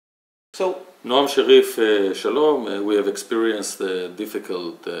So, Noam Sheriff, shalom. We have experienced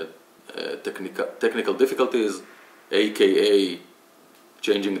difficult technical difficulties, aka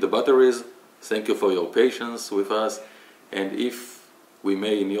changing the batteries. Thank you for your patience with us. And if we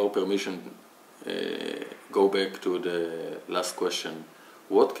may, in your permission, go back to the last question.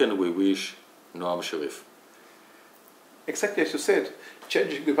 What can we wish Noam Sheriff? exactly as you said,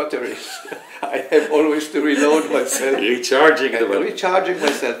 changing the batteries. I have always to reload myself. Recharging the batteries. Recharging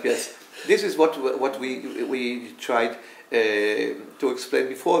myself, yes. This is what we tried to explain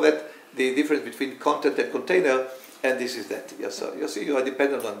before, that the difference between content and container, and this is that. Yes, so you see, you are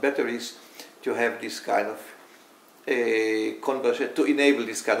dependent on batteries to have this kind of conversation, to enable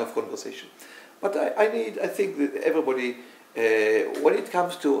this kind of conversation. But I think that everybody, when it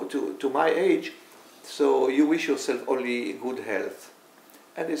comes to my age, so you wish yourself only good health,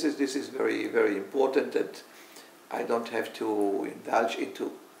 and this is very, very important, that I don't have to indulge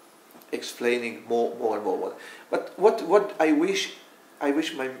into explaining more and more. But what I wish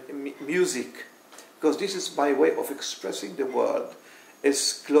my music, because this is my way of expressing the world,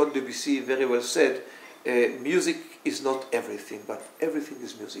 as Claude Debussy very well said, music is not everything, but everything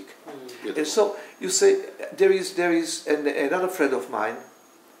is music. And so you say, there is another friend of mine,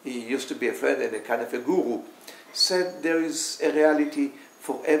 he used to be a friend and a kind of a guru, said there is a reality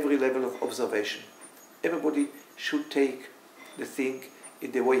for every level of observation. Everybody should take the thing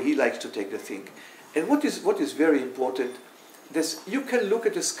in the way he likes to take the thing. And what is very important, this, you can look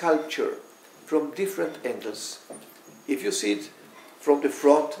at a sculpture from different angles. If you see it from the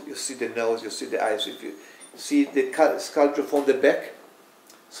front, you see the nose, you see the eyes. If you see the sculpture from the back,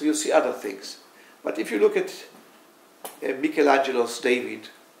 so you see other things. But if you look at Michelangelo's David,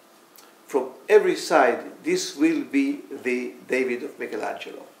 from every side, this will be the David of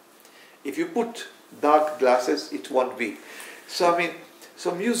Michelangelo. If you put dark glasses, it won't be. So I mean,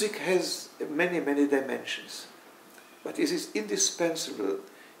 so music has many dimensions, but it is indispensable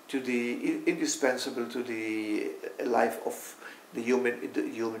to the life of the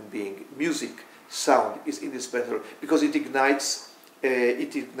human being. Music, sound is indispensable because it ignites the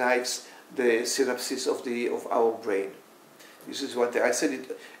synapses of our brain. This is one thing. I said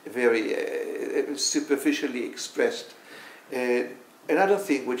it very superficially expressed. Another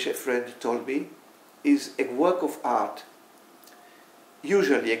thing which a friend told me is a work of art.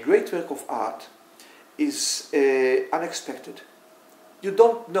 Usually, a great work of art is unexpected. You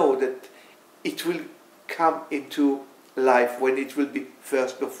don't know that it will come into life when it will be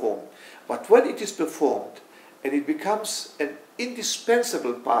first performed. But when it is performed and it becomes an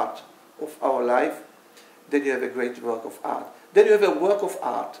indispensable part of our life, then you have a great work of art. Then you have a work of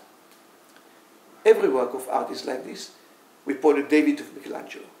art. Every work of art is like this. We call it David of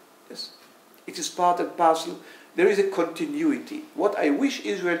Michelangelo. Yes, it is part and parcel. There is a continuity. What I wish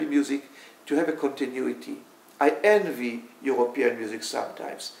Israeli music to have a continuity. I envy European music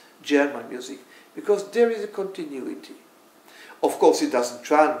sometimes, German music, because there is a continuity. Of course, it doesn't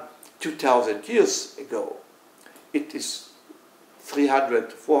run 2,000 years ago. It is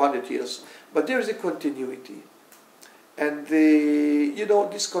 300, 400 years, but there is a continuity. And you know,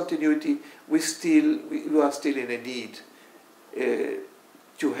 this continuity, we are still in a need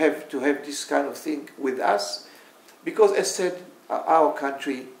to have this kind of thing with us, because as said, our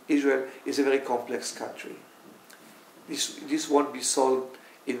country, Israel, is a very complex country. This won't be solved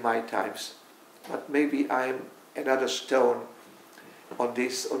in my times, but maybe I am another stone on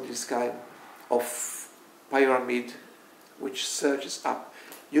this kind of pyramid which surges up.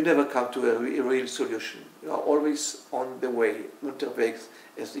 You never come to a real solution. You are always on the way, unterwegs,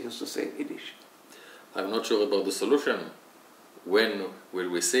 as they used to say in Yiddish. I'm not sure about the solution. When will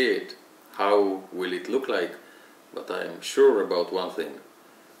we see it? How will it look like? But I'm sure about one thing,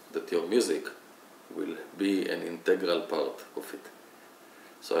 that your music will be an integral part of it.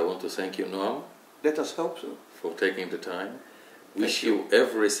 So I want to thank you, Noam. Let us hope so. For taking the time. Wish you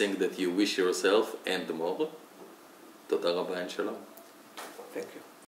everything that you wish yourself and more. Toda rabba and shalom. Thank you.